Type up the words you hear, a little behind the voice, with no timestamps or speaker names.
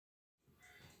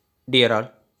Dear all,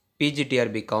 PG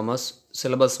TRB Commerce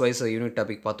syllabus wise unit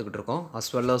topic பார்த்துக்கிட்டு இருக்கோம் as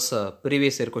well as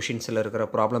previous year questions இருக்கிற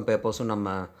problem பேப்பர்ஸும்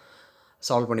நம்ம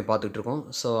solve பண்ணி பார்த்துக்கிட்டு இருக்கோம்.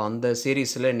 ஸோ அந்த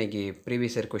சீரீஸில் இன்றைக்கி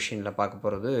ப்ரீவியஸ் இயர் கொஷினில் பார்க்க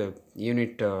போகிறது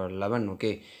யூனிட் 11.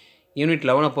 ஓகே, யூனிட்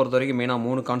 11 பொறுத்த வரைக்கும் மெயினாக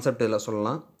 3 கான்செப்ட் இதில்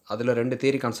சொல்லலாம். அதில் 2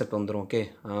 தியரி கான்செப்ட் வந்துடும். Okay,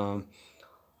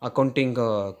 accounting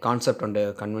concept and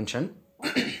convention.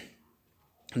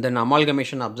 Then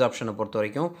amalgamation அப்சார்ப்ஷனை பொறுத்த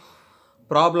வரைக்கும்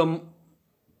ப்ராப்ளம்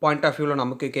பாயிண்ட் ஆஃப் வியூவில்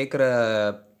நமக்கு கேட்குற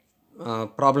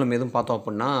ப்ராப்ளம் எதுவும் பார்த்தோம்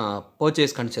அப்படின்னா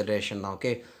பர்ச்சேஸ் கன்சிடரேஷன் தான்.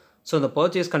 ஓகே, ஸோ இந்த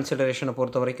பர்ச்சேஸ் கன்சிடரேஷனை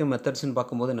பொறுத்த வரைக்கும் மெத்தட்ஸ்ன்னு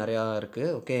பார்க்கும்போது நிறையா இருக்குது.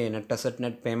 Okay, net asset,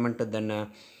 net payment, தென்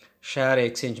ஷேர்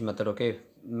எக்ஸ்சேஞ்ச் மெத்தட். ஓகே,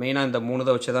 மெயினாக இந்த 3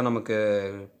 தான் வச்சு தான் நமக்கு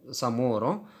சம்மும்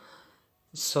வரும்.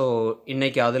 ஸோ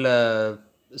இன்றைக்கி அதில்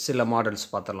சில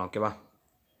மாடல்ஸ் பார்த்துடலாம். ஓகேவா?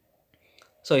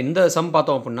 ஸோ இந்த சம்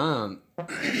பார்த்தோம் அப்படின்னா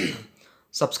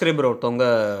சப்ஸ்கிரைபர் ஒருத்தவங்க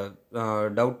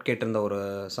டவுட் கேட்டிருந்த ஒரு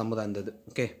சம்மு தான் இருந்தது.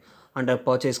 Okay, under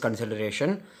purchase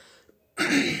consideration.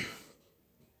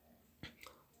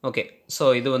 Okay, so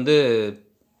இது வந்து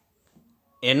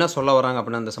என்ன சொல்ல வராங்க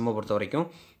அப்படின்னா அந்த சம்மை பொறுத்த வரைக்கும்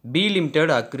B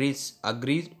limited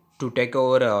agrees to take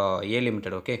over A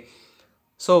limited. Okay,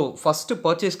 so first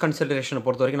purchase கன்சிடரேஷனை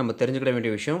பொறுத்த வரைக்கும் நம்ம தெரிஞ்சுக்கிட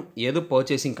வேண்டிய விஷயம் எது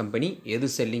பர்ச்சேசிங் கம்பெனி, எது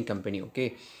செல்லிங் கம்பெனி. ஓகே,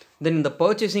 தென் இந்த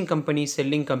பர்ச்சேசிங் கம்பெனி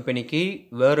செல்லிங் கம்பெனிக்கு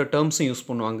வேறு டேர்ம்ஸும் யூஸ்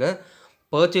பண்ணுவாங்க.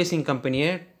 பர்ச்சேசிங் கம்பெனியை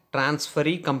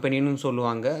ட்ரான்ஸ்ஃபரி கம்பெனின்னு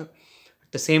சொல்லுவாங்க. At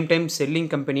the same time selling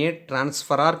கம்பெனியை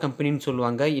ட்ரான்ஸ்ஃபரார் கம்பெனின்னு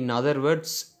சொல்லுவாங்க. In other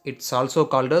words it's also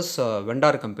called as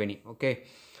vendor company. Okay,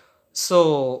 so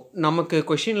நமக்கு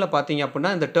கொஷினில் பார்த்தீங்க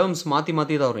அப்படின்னா இந்த டேர்ம்ஸ் மாற்றி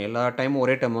மாற்றி தான் வரும். எல்லா டைமும்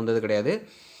ஒரே டைம் வந்தது கிடையாது.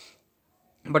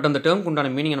 பட் அந்த டேர்முக்கு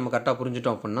உண்டான மீனிங்கை நம்ம கரெக்டாக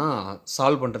புரிஞ்சிட்டோம் அப்படின்னா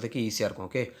சால்வ் பண்ணுறதுக்கு ஈஸியாக இருக்கும்.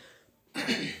 ஓகே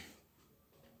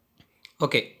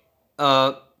ஓகே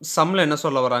சம்மில் என்ன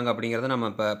சொல்ல வராங்க அப்படிங்கிறத நம்ம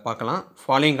இப்போ பார்க்கலாம்.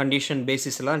 ஃபாலோயிங் கண்டிஷன்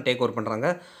பேசிஸ்லாம் டேக் ஓவர் பண்ணுறாங்க.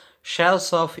 Shares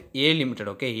of A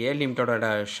limited. Okay, A லிமிட்டோட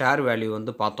share value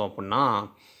வந்து பார்த்தோம் அப்படின்னா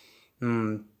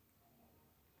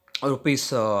ருபீஸ்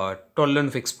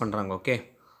 12ன்னு ஃபிக்ஸ் பண்ணுறாங்க. ஓகே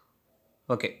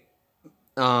ஓகே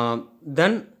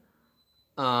தென்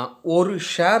ஒரு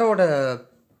ஷேரோட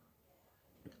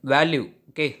வேல்யூ.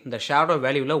 ஓகே, இந்த ஷேரோட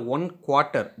வேல்யூவில்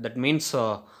 1/4 தட் மீன்ஸ்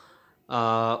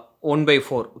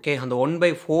 1/4. ஓகே, அந்த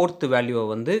 1/4 வேல்யூவை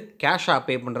வந்து கேஷாக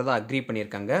பே பண்ணுறதா அக்ரி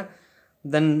பண்ணியிருக்காங்க.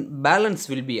 தென் பேலன்ஸ்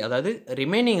வில் பி, அதாவது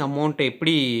ரிமைனிங் அமௌண்ட்டை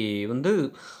எப்படி வந்து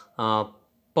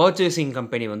பர்ச்சேசிங்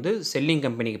கம்பெனி வந்து செல்லிங்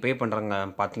கம்பெனிக்கு பே பண்ணுறாங்க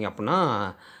பார்த்தீங்க அப்படின்னா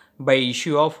by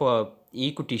issue of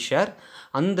equity share.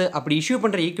 அந்த அப்படி இஷ்யூ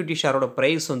பண்ணுற ஈக்விட்டி ஷேரோட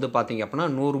ப்ரைஸ் வந்து பார்த்தீங்க அப்படின்னா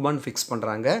 100 ரூபான்னு ஃபிக்ஸ்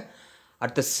பண்ணுறாங்க.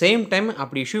 அட் த சேம் டைம்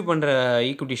அப்படி இஷ்யூ பண்ணுற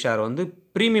ஈக்விட்டி ஷேர் வந்து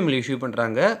ப்ரீமியமில் இஷ்யூ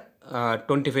பண்ணுறாங்க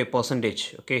 25%.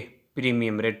 ஓகே,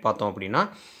 ப்ரீமியம் ரேட் பார்த்தோம் அப்படின்னா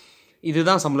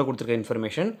இதுதான் சம்பளம் கொடுத்துருக்க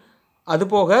இன்ஃபர்மேஷன்.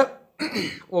 அதுபோக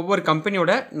ஒவ்வொரு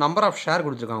கம்பெனியோட நம்பர் ஆஃப் ஷேர்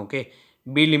கொடுத்துருக்காங்க. ஓகே,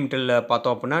 பி லிமிட்டடில்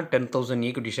பார்த்தோம் அப்படின்னா 10,000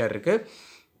 ஈக்விட்டி ஷேர் இருக்குது.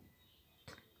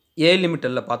 ஏ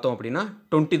லிமிட்டடில் பார்த்தோம் அப்படின்னா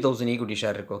 20,000 ஈக்விட்டி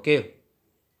ஷேர் இருக்குது. ஓகே,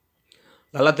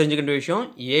 நல்லா தெரிஞ்சுக்கின்ற விஷயம்,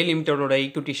 ஏ லிமிட்டடோட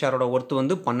ஈக்விட்டி ஷேரோட ஒர்த்து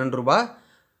வந்து 12 ரூபா.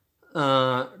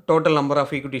 டோட்டல் நம்பர்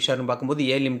ஆஃப் ஈக்விட்டி ஷேர்னு பார்க்கும்போது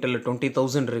ஏ லிமிட்டடில்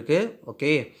 20,000 இருக்குது.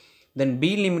 ஓகே, தென் பி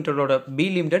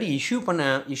லிமிடெட் இஷ்யூ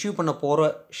பண்ண போகிற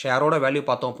ஷேரோட வேல்யூ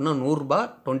பார்த்தோம் அப்படின்னா 100 ரூபா,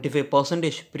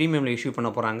 25% ப்ரீமியமில் இஷ்யூ பண்ண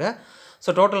போகிறாங்க. ஸோ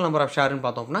டோட்டல் நம்பர் ஆஃப் ஷேர்னு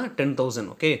பார்த்தோம் அப்படின்னா 10,000.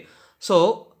 ஓகே, ஸோ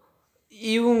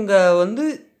இவங்க வந்து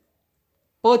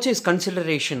பர்ச்சேஸ்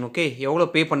கன்சிடரேஷன் ஓகே எவ்வளோ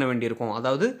பே பண்ண வேண்டியிருக்கும்,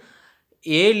 அதாவது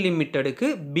ஏ லிமிட்டடுக்கு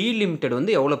பி லிமிட்டட்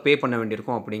வந்து எவ்வளோ பே பண்ண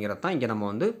வேண்டியிருக்கும் அப்படிங்கிறது தான் இங்கே நம்ம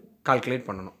வந்து கால்குலேட்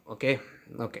பண்ணணும். ஓகே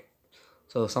ஓகே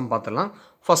ஸோ சம் பார்த்துடலாம்.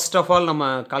 ஃபர்ஸ்ட் ஆஃப் ஆல் நம்ம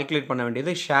கால்குலேட் பண்ண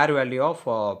வேண்டியது share value of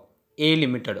A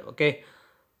limited. Okay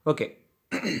okay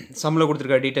சம்மில்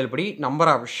கொடுத்துருக்க டீட்டெயில் படி number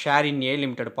of share in A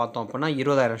limited பார்த்தோம் அப்படின்னா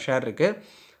 20,000 ஷேர் இருக்குது.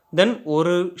 தென்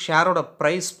ஒரு ஷேரோட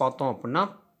ப்ரைஸ் பார்த்தோம் அப்படின்னா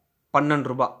 12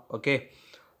 ரூபா. Okay,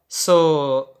 so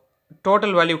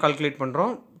total value calculate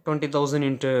பண்ணுறோம். 20,000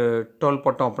 இன்ட்டு 12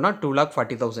 போட்டோம் அப்படின்னா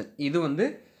 2,40,000. இது வந்து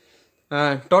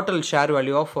total share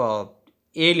value of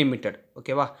A limited.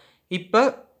 ஓகேவா? இப்போ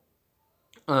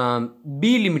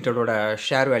B லிமிட்டடோட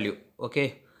share value. Okay,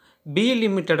 B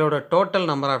லிமிட்டடோட total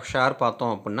number of share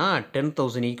பார்த்தோம் அப்படின்னா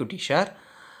 10,000 ஈக்விட்டி ஷேர்.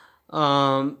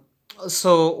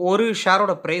 ஸோ ஒரு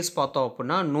ஷேரோட ப்ரைஸ் பார்த்தோம்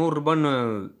அப்படின்னா 100 ரூபான்னு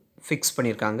ஃபிக்ஸ்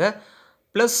பண்ணியிருக்காங்க.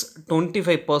 Plus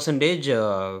 25%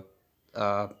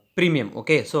 premium.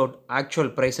 Okay, so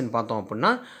actual ப்ரைஸ்ன்னு பார்த்தோம்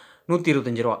அப்படின்னா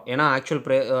 125 ரூபா. ஏன்னா ஆக்சுவல்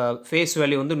ஃபேஸ்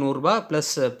வேல்யூ வந்து 100 ரூபா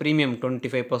ப்ளஸ் ப்ரீமியம்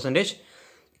 25%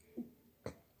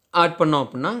 ஆட் பண்ணோம்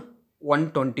அப்படின்னா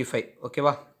 125.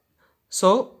 ஓகேவா? ஸோ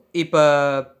இப்போ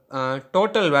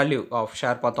டோட்டல் வேல்யூ ஆஃப்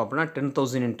ஷேர் பார்த்தோம் அப்படின்னா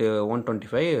 10,000 இன்ட்டு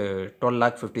 125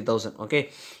 12,50,000. ஓகே,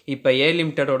 இப்போ ஏ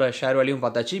லிமிட்டடோட ஷேர் வேல்யூவும்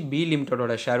பார்த்தாச்சு, பி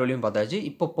லிமிட்டடோட ஷேர் வேல்யூவும் பார்த்தாச்சு.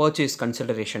 இப்போ பர்ச்சேஸ்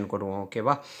கன்சிடரேஷன் கொடுவோம்.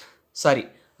 ஓகேவா? சாரி,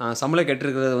 சம்மில்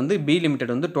கேட்டிருக்கிறது வந்து பி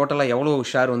லிமிடெட் வந்து டோட்டலாக எவ்வளோ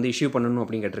ஷேர் வந்து இஷ்யூ பண்ணணும்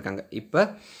அப்படின்னு கேட்டிருக்காங்க. இப்போ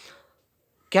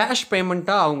கேஷ்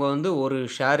பேமெண்ட்டாக அவங்க வந்து ஒரு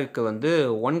ஷேருக்கு வந்து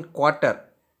 1/4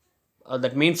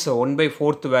 தட் மீன்ஸ்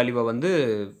 1/4 வேல்யூவை வந்து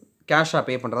கேஷாக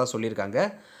பே பண்ணுறதா சொல்லியிருக்காங்க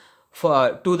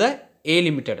டு த ஏ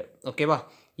லிமிடெட். ஓகேவா?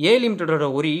 ஏ லிமிட்டடோட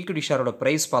ஒரு ஈக்விட்டி ஷேரோட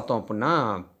ப்ரைஸ் பார்த்தோம் அப்படின்னா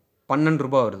 12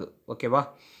 ரூபா வருது. ஓகேவா?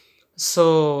 ஸோ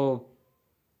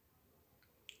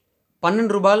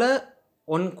 12 ரூபாயில்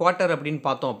 1/4 அப்படின்னு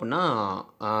பார்த்தோம் அப்படின்னா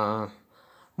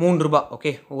 3 ரூபா.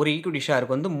 ஓகே, ஒரு ஈக்விட்டி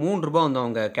ஷேருக்கு வந்து 3 ரூபா வந்து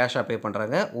அவங்க கேஷாக பே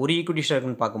பண்ணுறாங்க. ஒரு ஈக்விட்டி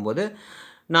ஷேருக்குன்னு பார்க்கும்போது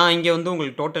நான் இங்கே வந்து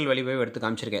உங்களுக்கு டோட்டல் வேல்யூவே எடுத்து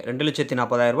காமிச்சிருக்கேன்.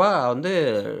 2,40,000 ரூபா வந்து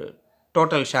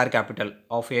total share capital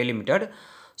of A limited.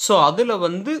 So அதில்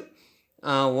வந்து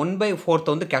 1/4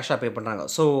 வந்து கேஷாக பே பண்ணுறாங்க.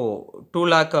 ஸோ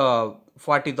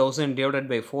 2,40,000 டிவைடட்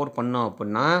பை 4 பண்ணோம்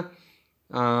அப்படின்னா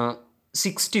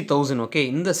 60,000. ஓகே,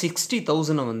 இந்த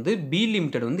 60,000 வந்து பி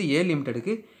லிமிடெட் வந்து ஏ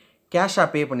லிமிடெடுக்கு கேஷாக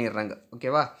பே பண்ணிடுறாங்க.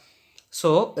 ஓகேவா? ஸோ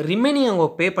ரிமைனிங் அவங்க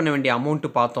பே பண்ண வேண்டிய அமௌண்ட்டு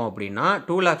பார்த்தோம் அப்படின்னா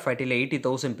 2,40,000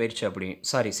 80,000 போயிடுச்சு அப்படி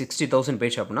 60,000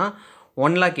 போயிடுச்சு அப்படின்னா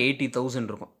 1,80,000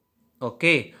 இருக்கும்.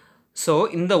 ஓகே, ஸோ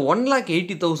இந்த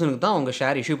 1,80,000க்கு தான் அவங்க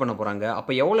ஷேர் இஷ்யூ பண்ண போகிறாங்க.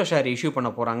 அப்போ எவ்வளோ ஷேர் இஷ்யூ பண்ண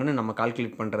போகிறாங்கன்னு நம்ம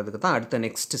கால்குலேட் பண்ணுறதுக்கு தான் அடுத்த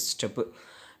நெக்ஸ்ட் ஸ்டெப்பு.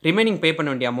 ரிமைனிங் பே பண்ண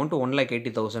வேண்டிய அமௌண்ட்டு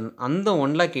 1,80,000. அந்த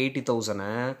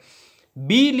 1,80,000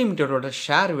 பி லிமிட்டடோட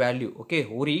ஷேர் வேல்யூ. ஓகே,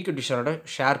 ஒரு ஈக்விட்டி ஷேரோட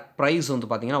ஷேர் ப்ரைஸ் வந்து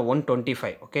பார்த்தீங்கன்னா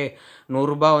 125. ஓகே, 100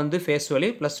 ரூபா வந்து ஃபேஸ் வேல்யூ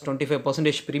ப்ளஸ்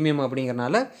 25% ப்ரீமியம்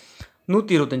அப்படிங்கிறனால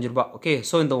 125 ரூபா. ஓகே,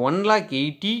 ஸோ இந்த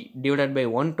 1,80,000 டிவைடட் பை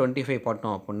 125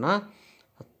 பார்த்தோம் அப்படின்னா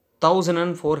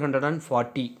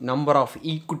 1,440 நம்பர் ஆஃப்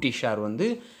ஈக்விட்டி ஷேர் வந்து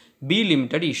பி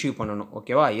லிமிடெட் இஷ்யூ பண்ணணும்.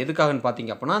 ஓகேவா? எதுக்காகன்னு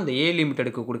பார்த்தீங்க அப்படின்னா அந்த ஏ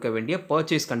லிமிடெடுக்கு கொடுக்க வேண்டிய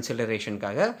பர்ச்சேஸ்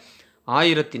கன்சிடரேஷனுக்காக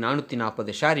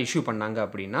 1,440 ஷேர் இஷ்யூ பண்ணாங்க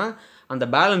அப்படின்னா அந்த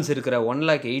பேலன்ஸ் இருக்கிற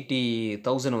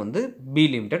 1,80,000 வந்து பி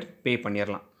லிமிடெட் பே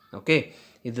பண்ணிடலாம். ஓகே,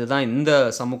 இதுதான் இந்த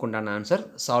சம்முக்கு உண்டான ஆன்சர்,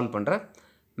 சால்வ் பண்ணுற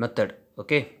மெத்தட்.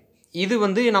 ஓகே, இது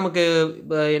வந்து நமக்கு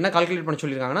என்ன கால்குலேட் பண்ண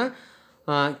சொல்லியிருக்காங்கன்னா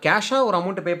கேஷாக ஒரு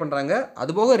அமௌண்ட்டை பே பண்ணுறாங்க.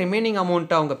 அதுபோக ரிமைனிங்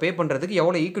அமௌண்ட்டை அவங்க பே பண்ணுறதுக்கு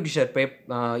எவ்வளோ ஈக்விட்டி ஷேர்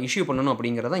இஷ்யூ பண்ணணும்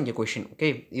அப்படிங்கிறத இங்கே கொஷின். ஓகே,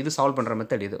 இது சால்வ் பண்ணுற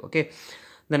மெத்தட் இது. ஓகே,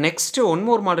 இந்த நெக்ஸ்ட்டு ஒன்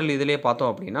மோர் மாடல் இதிலே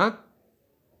பார்த்தோம் அப்படின்னா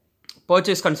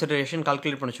பர்ச்சேஸ் கன்சிடரேஷன்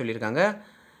கால்குலேட் பண்ண சொல்லியிருக்காங்க.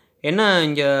 என்ன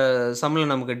இங்கே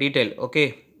சம்மில் நமக்கு டீட்டெயில். ஓகே,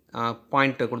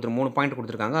 பாயிண்ட் 3 பாயிண்ட்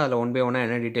கொடுத்துருக்காங்க. அதில் 1 by 1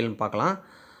 என்ன டீட்டெயில்னு பார்க்கலாம்.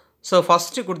 ஸோ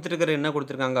ஃபஸ்ட்டு கொடுத்துருக்கிற என்ன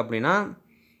கொடுத்துருக்காங்க அப்படின்னா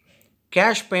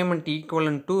cash payment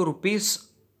equivalent to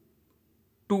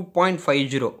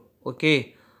 ₹2.50. Okay,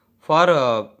 for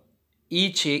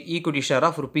each equity share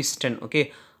of ₹10. Okay,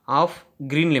 of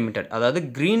green limited. அதாவது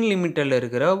க்ரீன் லிமிட்டடில்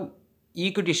இருக்கிற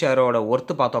ஈக்விட்டி ஷேரோட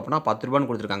ஒர்த்து பார்த்தோம் அப்படின்னா 10 ரூபான்னு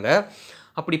கொடுத்துருக்காங்க.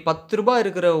 அப்படி 10 ரூபா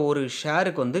இருக்கிற ஒரு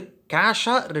ஷேருக்கு வந்து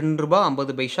கேஷாக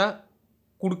 ₹2.50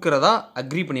 கொடுக்குறதா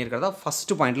அக்ரி பண்ணியிருக்கிறதா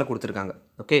ஃபஸ்ட்டு பாயிண்டில் கொடுத்துருக்காங்க.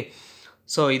 ஓகே,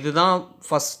 ஸோ இதுதான்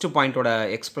ஃபஸ்ட்டு பாயிண்ட்டோட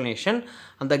எக்ஸ்ப்ளனேஷன்.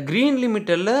 அந்த green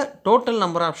லிமிட்டடில் total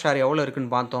number of share எவ்வளோ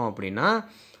இருக்குதுன்னு பார்த்தோம் அப்படின்னா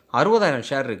 60,000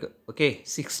 ஷேர் இருக்குது. ஓகே,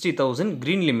 60,000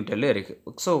 க்ரீன் லிமிட்டடில் இருக்குது.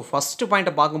 ஸோ ஃபஸ்ட்டு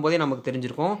பாயிண்ட்டை பார்க்கும்போதே நமக்கு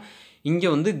தெரிஞ்சிருக்கும் இங்கே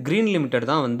வந்து க்ரீன் லிமிட்டட்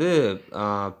தான் வந்து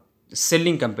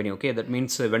selling company. Okay, that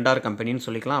means vendor கம்பெனின்னு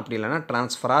சொல்லிக்கலாம், அப்படி இல்லைனா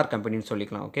ட்ரான்ஸ்ஃபரார் கம்பெனின்னு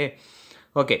சொல்லிக்கலாம். ஓகே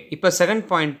ஓகே இப்போ செகண்ட்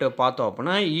பாயிண்ட் பார்த்தோம்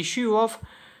அப்படின்னா issue of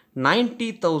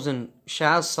 90,000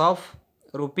 shares of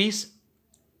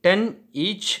 ₹10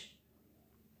 each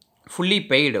fully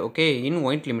paid. Okay, in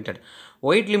white limited.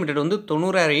 White limited வந்து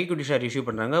 90,000 ஈக்விட்டி ஷேர் இஷ்யூ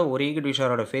பண்ணுறாங்க. ஒரு ஈக்விட்டி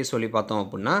ஷேரோட ஃபேஸ் சொல்லி பார்த்தோம்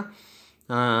அப்படின்னா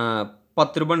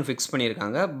 10 ரூபான்னு ஃபிக்ஸ்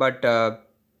பண்ணியிருக்காங்க. But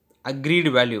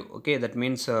agreed value. Okay, that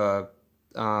means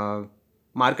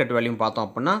market value பார்த்தோம்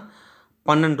அப்படின்னா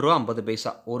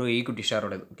 ₹12.50 ஒரு equity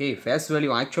ஷேரோடது. Okay, face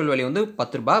value actual value வந்து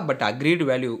 10 ரூபா. பட் அக்ரீடு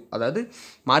வேல்யூ அதாவது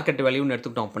மார்க்கெட் வேல்யூன்னு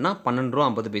எடுத்துக்கிட்டோம் அப்படின்னா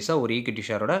 ₹12.50 ஒரு ஈக்விட்டி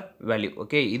ஷேரோட வேல்யூ.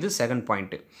 ஓகே, இது second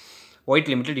point.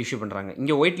 White limited issue பண்ணுறாங்க.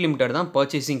 இங்கே ஒயிட் லிமிடெட் தான்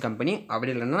பர்ச்சேசிங் கம்பெனி,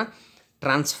 அப்படி இல்லைன்னா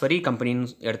ட்ரான்ஸ்ஃபரி கம்பெனின்னு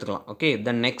எடுத்துக்கலாம். ஓகே,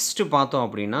 தென் நெக்ஸ்ட்டு பார்த்தோம்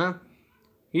அப்படின்னா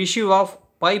issue of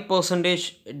 5%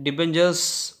 debentures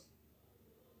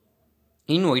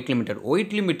in white limited.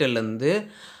 White லிமிட்டட்லேருந்து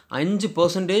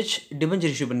 5%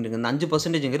 debenture issue பண்ணிருக்கு. இந்த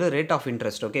 5%ங்கிறது rate of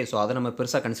interest. Okay, so அதை நம்ம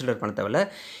பெருசாக கன்சிடர் பண்ண தேவையில்ல.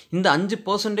 இந்த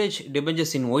 5%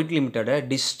 டிபெஞ்சர்ஸ் இன் ஒயிட் லிமிட்டடை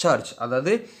டிஸ்சார்ஜ்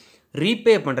அதாவது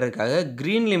ரீபே பண்ணுறதுக்காக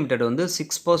க்ரீன் லிமிடெட் வந்து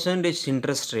 6%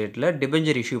 இன்ட்ரெஸ்ட் ரேட்டில்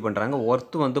டிபெஞ்சர் இஷ்யூ பண்ணுறாங்க.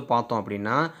 ஒர்த்து வந்து பார்த்தோம்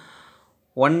அப்படின்னா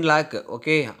 1 lakh.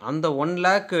 ஓகே, அந்த 1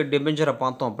 lakh டிபெஞ்சரை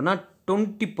பார்த்தோம் அப்படின்னா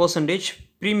 20%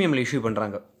 ப்ரீமியமில் இஷ்யூ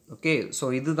பண்ணுறாங்க. ஓகே, ஸோ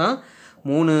இதுதான்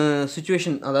 3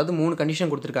 சிச்சுவேஷன், அதாவது 3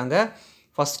 கண்டிஷன் கொடுத்துருக்காங்க.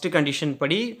 ஃபஸ்ட்டு கண்டிஷன்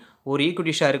படி ஒரு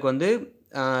ஈக்விட்டி ஷேருக்கு வந்து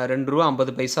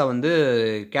 ₹2.50 வந்து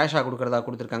கேஷாக கொடுக்குறதா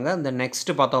கொடுத்துருக்காங்க. இந்த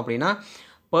நெக்ஸ்ட்டு பார்த்தோம் அப்படின்னா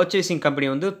பர்ச்சேசிங் கம்பெனி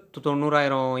வந்து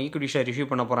 90,000 ஈக்விட்டி ஷேர் இஷ்யூ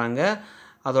பண்ண போகிறாங்க.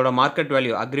 அதோட மார்க்கெட்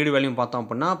வேல்யூ அக்ரீடு வேல்யூ பார்த்தோம்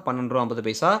அப்படின்னா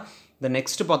 ₹12.50. த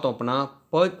நெக்ஸ்ட்டு பார்த்தோம் அப்படின்னா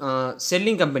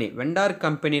செல்லிங் கம்பெனி வெண்டார்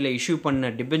கம்பெனியில் இஷ்யூ பண்ண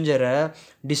டிபெஞ்சரை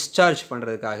டிஸ்சார்ஜ்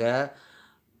பண்ணுறதுக்காக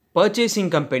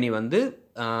பர்ச்சேசிங் கம்பெனி வந்து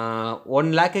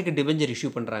 1 லேக்குக்கு டிபெஞ்சர் இஷ்யூ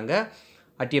பண்ணுறாங்க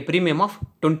அட் எ ப்ரீமியம் ஆஃப்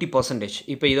 20%.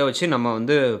 இப்போ இதை வச்சு நம்ம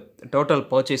வந்து டோட்டல்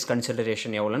பர்ச்சேஸ்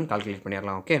கன்சிடரேஷன் எவ்வளோன்னு கால்குலேட்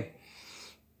பண்ணிடலாம்.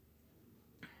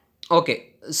 Okay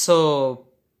so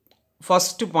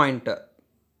first point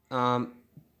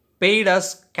paid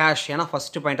as cash. ஏன்னா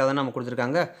ஃபஸ்ட்டு பாயிண்ட்டாக தான் நம்ம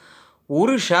கொடுத்துருக்காங்க.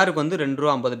 ஒரு ஷேருக்கு வந்து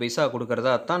 ₹2.50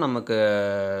 கொடுக்குறதா தான் நமக்கு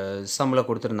சம்பளம்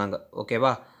கொடுத்துருந்தாங்க.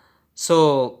 ஓகேவா? ஸோ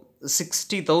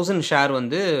 60,000 ஷேர்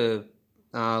வந்து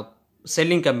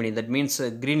selling company, that means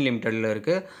green லிமிட்டடில்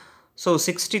இருக்குது. ஸோ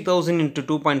 60,000 ×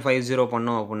 2.50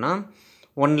 பண்ணோம் அப்படின்னா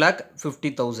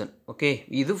 1,50,000. ஓகே,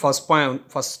 இது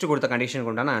ஃபஸ்ட்டு கொடுத்த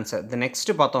கண்டிஷனுக்கு உண்டான ஆன்சர். த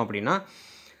நெக்ஸ்ட்டு பார்த்தோம் அப்படின்னா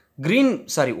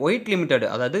ஒயிட் லிமிடெட்,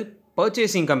 அதாவது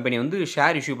பர்ச்சேசிங் கம்பெனி வந்து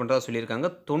ஷேர் இஷ்யூ பண்ணுறதா சொல்லியிருக்காங்க.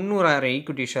 90,000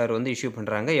 ஈக்விட்டி ஷேர் வந்து இஷ்யூ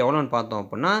பண்ணுறாங்க. எவ்வளோன்னு பார்த்தோம்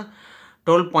அப்படின்னா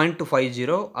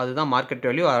 12.50, அதுதான் மார்க்கெட்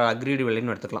வேல்யூ, அக்ரீடு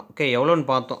வேல்யூன்னு எடுத்துக்கலாம். ஓகே, எவ்வளோன்னு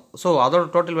பார்த்தோம். ஸோ அதோட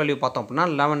டோட்டல் வேல்யூ பார்த்தோம் அப்படின்னா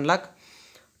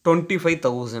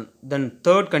 11,25,000. தென்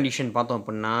தேர்ட் கண்டிஷன் பார்த்தோம்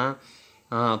அப்படின்னா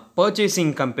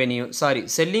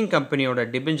செல்லிங் கம்பெனியோட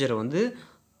டிபெஞ்சர் வந்து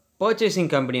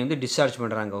பர்ச்சேசிங் கம்பெனி வந்து டிஸ்சார்ஜ்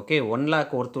பண்ணுறாங்க. ஓகே, 1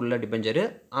 லேக் ஒர்த்துள்ள டிபெஞ்சரு.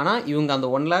 ஆனால் இவங்க அந்த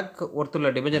 1 லேக் ஒர்த்துள்ள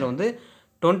டிபெஞ்சரை வந்து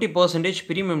 20%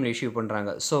 ப்ரீமியமில் இஷ்யூ பண்ணுறாங்க.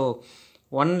 ஸோ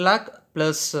 1 லேக்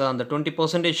ப்ளஸ் அந்த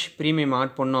 20% ப்ரீமியம்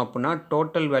ஆட் பண்ணோம் அப்படின்னா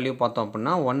டோட்டல் வேல்யூ பார்த்தோம்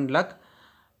அப்படின்னா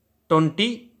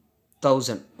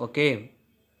 1,20,000. ஓகே,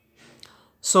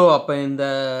 ஸோ அப்போ இந்த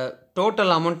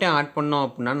டோட்டல் அமௌண்ட்டையும் ஆட் பண்ணோம்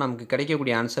அப்படின்னா நமக்கு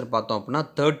கிடைக்கக்கூடிய ஆன்சர் பார்த்தோம் அப்படின்னா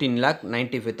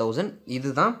 13,95,000.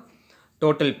 இதுதான்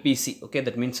total PC. Okay,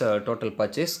 that means total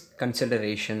purchase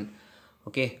consideration.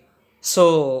 Okay, so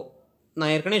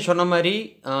நான் ஏற்கனவே சொன்ன மாதிரி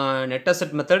நெட்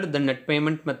அசெட் மெத்தட், தென் நெட்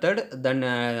பேமெண்ட் மெத்தட், தென்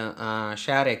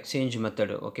ஷேர் எக்ஸ்சேஞ்ச்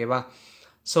மெத்தடு. ஓகேவா?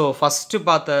 ஸோ ஃபஸ்ட்டு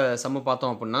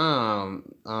பார்த்தோம் அப்படின்னா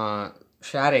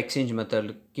ஷேர் எக்ஸ்சேஞ்ச் மெத்தட்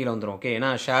கீழே வந்துடும். ஓகே, ஏன்னா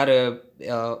ஷேரு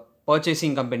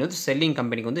பர்ச்சேசிங் கம்பெனி வந்து செல்லிங்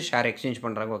கம்பெனிக்கு வந்து ஷேர் எக்ஸ்சேஞ்ச்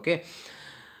பண்ணுறாங்க. ஓகே,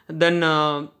 தென்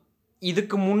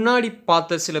இதுக்கு முன்னாடி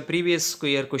பார்த்த சில ப்ரீவியஸ்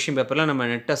இயர் கொஷின் பேப்பரில் நம்ம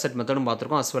நெட் அசெட் மெத்தடும்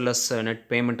பார்த்துருக்கோம், as well as net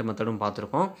payment மெத்தடும்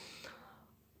பார்த்துருக்கோம்.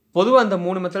 பொதுவாக அந்த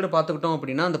 3 மெத்தடு பார்த்துக்கிட்டோம்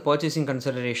அப்படின்னா அந்த பர்ச்சேசிங்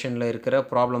கன்சிடரேஷனில் இருக்கிற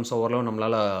ப்ராப்ளம்ஸ் ஓரளவு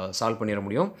நம்மளால் சால்வ் பண்ணிட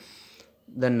முடியும்.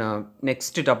 தென்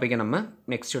நெக்ஸ்ட் டாப்பிக்கை நம்ம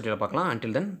நெக்ஸ்ட் வீடியோவில் பார்க்கலாம்.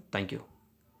 Until then thank you.